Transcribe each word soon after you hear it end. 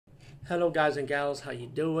Hello, guys and gals. How you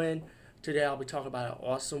doing? Today, I'll be talking about an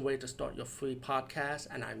awesome way to start your free podcast,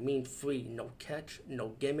 and I mean free. No catch, no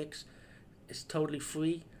gimmicks. It's totally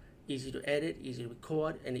free, easy to edit, easy to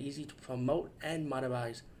record, and easy to promote and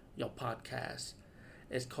monetize your podcast.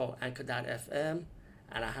 It's called Anchor.fm,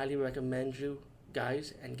 and I highly recommend you,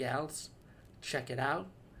 guys and gals, check it out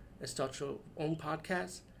and start your own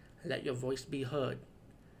podcast and let your voice be heard.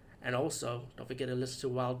 And also, don't forget to listen to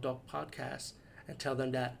Wild Dog Podcast and tell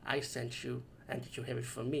them that I sent you and that you hear it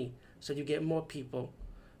from me. So you get more people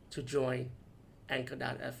to join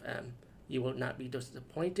Anchor.fm. You will not be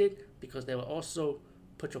disappointed because they will also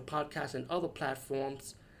put your podcast in other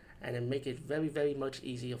platforms and then make it very, very much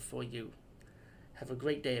easier for you. Have a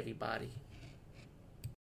great day, everybody.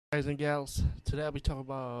 Guys and gals, today I'll be talking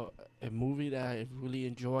about a movie that I really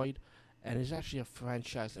enjoyed, and it's actually a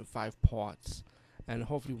franchise in 5 parts. And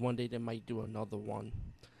hopefully one day they might do another one,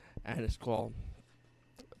 and it's called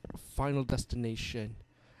Final Destination.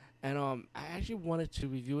 And I actually wanted to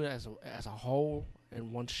review it as a whole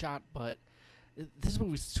in one shot, but this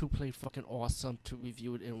movie's too plain fucking awesome to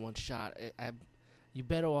review it in one shot. You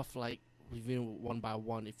better off like reviewing it one by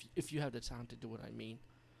one if you have the time to do it. I mean,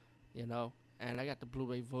 you know. And I got the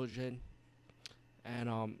Blu-ray version,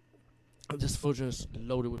 and this version is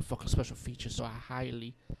loaded with fucking special features. So I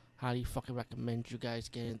highly fucking recommend you guys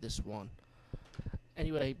getting this one.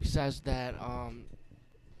 Anyway, besides that, move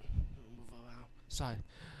around. Sorry.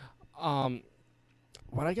 Um,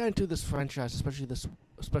 when I got into this franchise, especially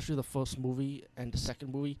the first movie and the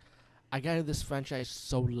second movie, I got into this franchise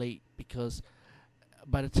so late because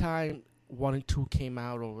by the time one and two came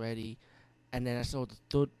out already, and then I saw the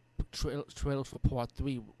third trailers for part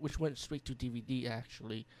three, which went straight to DVD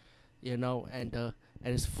actually, and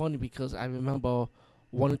it's funny because I remember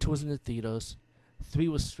one and two was in the theaters, three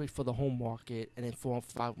was straight for the home market, and then four and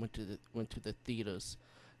five went to the theaters.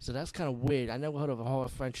 So that's kind of weird. I never heard of a horror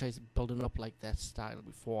franchise building up like that style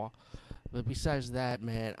before. But besides that,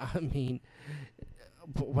 man, I mean,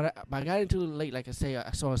 I got into it late, like I say,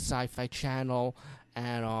 I saw a Sci-Fi Channel,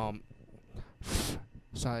 and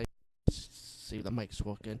sorry, see the mic's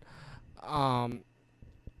working. Um,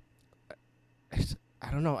 I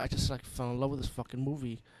don't know. I just like fell in love with this fucking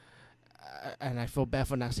movie, and I feel bad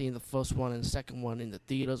for not seeing the first one and the second one in the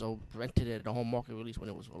theaters or rented it at the home market release when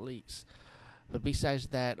it was released. But besides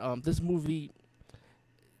that, this movie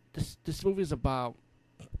is about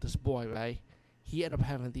this boy, right? He ended up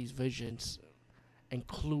having these visions and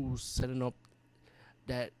clues setting up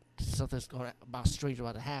that something's about strange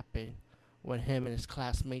about to happen when him and his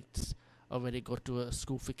classmates already go to a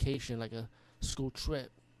school vacation, like a school trip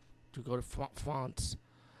to go to France,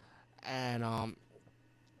 and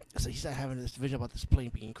so he started having this vision about this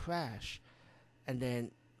plane being crashed, and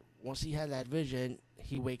then once he had that vision,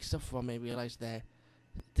 he wakes up from it and realized that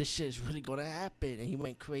this shit is really gonna happen, and he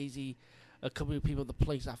went crazy. A couple of people at the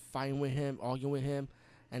plane started fighting with him, arguing with him,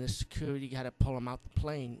 and the security had to pull him out the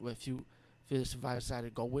plane. Where few of the survivors decided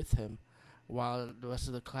to go with him, while the rest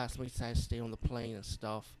of the classmates decided to stay on the plane and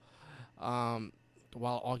stuff.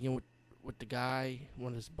 While arguing with the guy,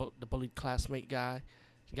 one of the bullied classmate guy,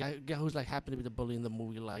 the guy who's like happened to be the bully in the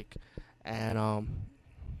movie, like, and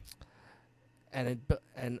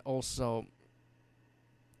and also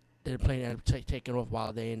the plane ended up taking off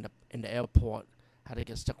while they in the airport. How they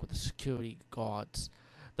get stuck with the security guards.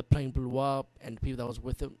 The plane blew up, and the people that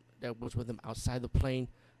was with him outside the plane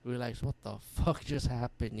realized what the fuck just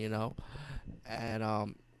happened,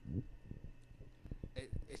 and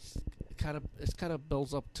it's kind of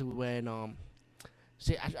builds up to when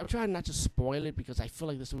see I'm trying not to spoil it because I feel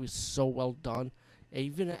like this movie is so well done.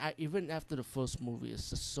 Even after the first movie,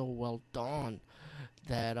 it's just so well done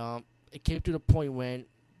that it came to the point when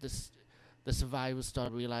this the survivors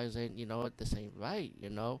started realizing, what, this ain't right.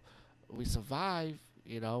 We survived,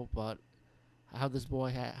 but how this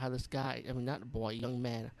guy, I mean, not a boy, young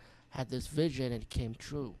man, had this vision and it came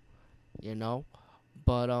true, you know.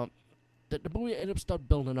 But the movie ended up start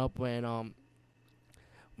building up when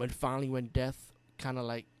finally when death kind of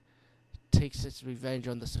like takes its revenge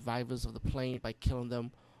on the survivors of the plane by killing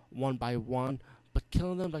them one by one, but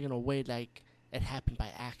killing them like in a way like it happened by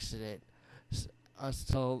accident.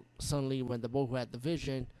 Until suddenly, when the boy who had the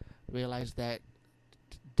vision realized that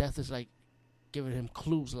death is like giving him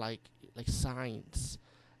clues, like signs,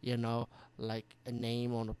 like a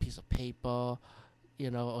name on a piece of paper,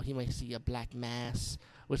 or he might see a black mass,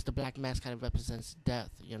 which the black mass kind of represents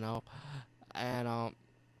death, and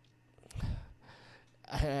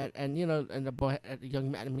and the boy, the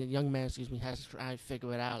young man, excuse me, has to try and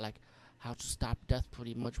figure it out, like how to stop death,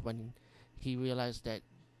 pretty much when he realized that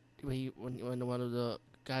when one of the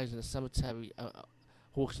guys in the cemetery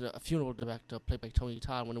who was a funeral director, played by Tony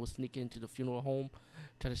Todd, when he was sneaking into the funeral home,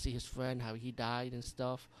 trying to see his friend, how he died and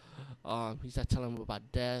stuff. He started telling him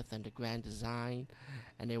about death and the grand design.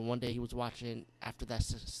 And then one day he was watching, after that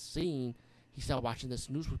scene, he started watching this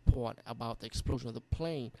news report about the explosion of the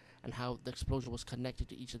plane and how the explosion was connected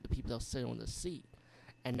to each of the people that were sitting on the seat.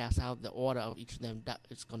 And that's how the order of each of them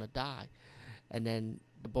is going to die. And then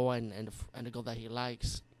the boy and the girl that he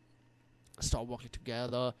likes start working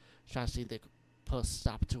together, trying to see if they could put a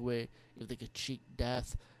stop to it, if they could cheat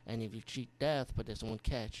death. And if you cheat death, but there's one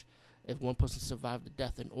catch, if one person survived the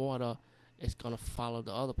death in order, it's going to follow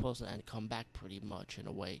the other person and come back pretty much in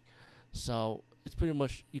a way. So it's pretty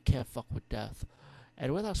much, you can't fuck with death.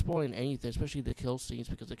 And without spoiling anything, especially the kill scenes,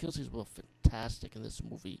 because the kill scenes were fantastic in this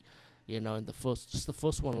movie, in just the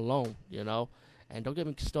first one alone, And don't get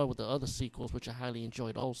me started with the other sequels, which I highly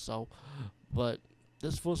enjoyed also. But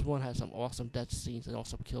this first one has some awesome death scenes and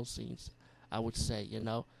awesome kill scenes, I would say,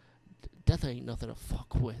 Death ain't nothing to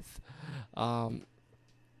fuck with. I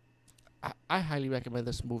highly recommend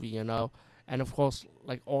this movie, And of course,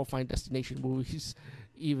 like all Final Destination movies,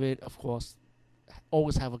 even, of course,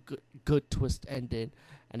 always have a good twist ending.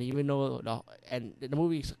 And even though the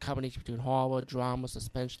movie is a combination between horror, drama,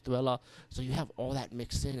 suspense, thriller, so you have all that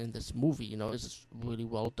mixed in this movie. It's really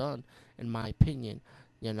well done, in my opinion.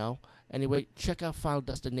 Anyway, check out Final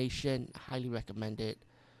Destination. Highly recommend it.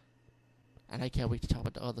 And I can't wait to talk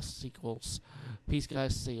about the other sequels. Peace,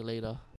 guys. See you later.